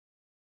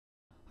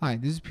Hi,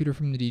 this is Peter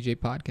from the DJ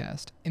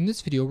Podcast. In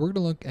this video, we're going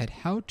to look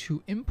at how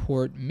to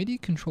import MIDI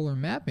controller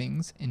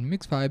mappings in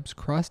Mixvibes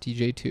Cross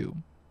DJ 2.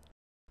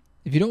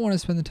 If you don't want to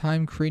spend the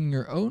time creating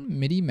your own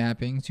MIDI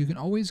mappings, you can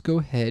always go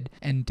ahead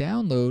and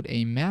download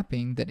a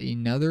mapping that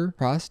another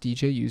Cross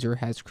DJ user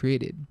has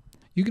created.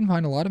 You can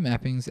find a lot of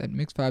mappings at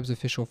Mixvibes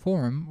official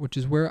forum, which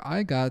is where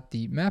I got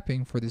the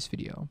mapping for this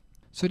video.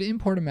 So to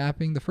import a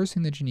mapping, the first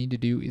thing that you need to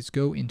do is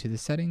go into the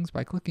settings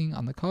by clicking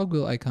on the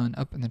cogwheel icon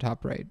up in the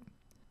top right.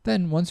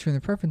 Then, once you're in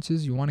the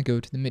preferences, you want to go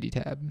to the MIDI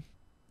tab.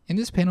 In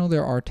this panel,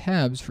 there are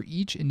tabs for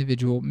each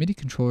individual MIDI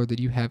controller that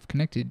you have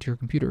connected to your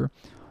computer.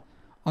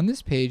 On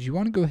this page, you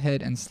want to go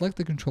ahead and select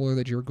the controller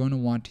that you're going to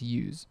want to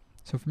use.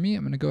 So for me,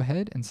 I'm going to go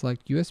ahead and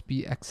select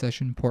USB X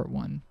Session Port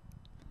 1.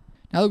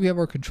 Now that we have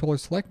our controller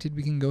selected,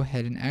 we can go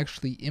ahead and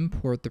actually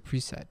import the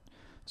preset.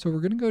 So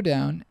we're going to go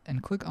down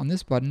and click on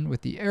this button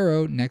with the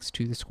arrow next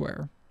to the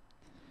square.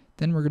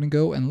 Then we're going to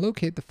go and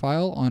locate the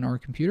file on our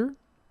computer,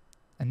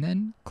 and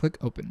then click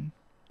Open.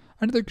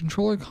 Under the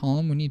controller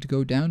column, we need to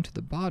go down to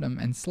the bottom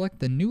and select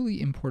the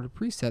newly imported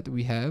preset that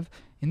we have.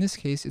 In this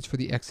case, it's for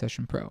the X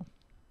Session Pro.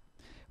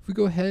 If we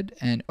go ahead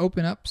and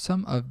open up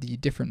some of the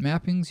different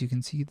mappings, you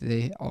can see that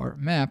they are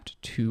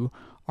mapped to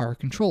our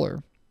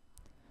controller.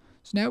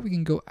 So now we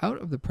can go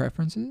out of the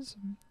preferences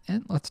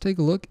and let's take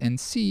a look and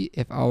see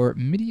if our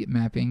MIDI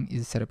mapping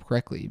is set up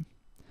correctly.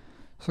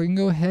 So I can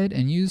go ahead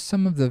and use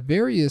some of the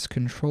various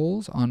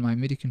controls on my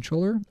MIDI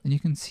controller, and you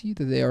can see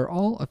that they are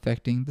all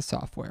affecting the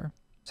software.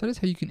 So that is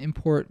how you can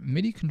import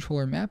MIDI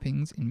controller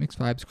mappings in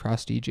Mixvibes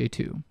Cross DJ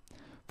 2.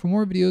 For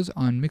more videos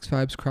on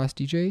Mixvibes Cross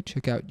DJ,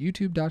 check out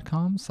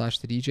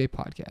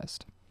youtube.com/thedjpodcast.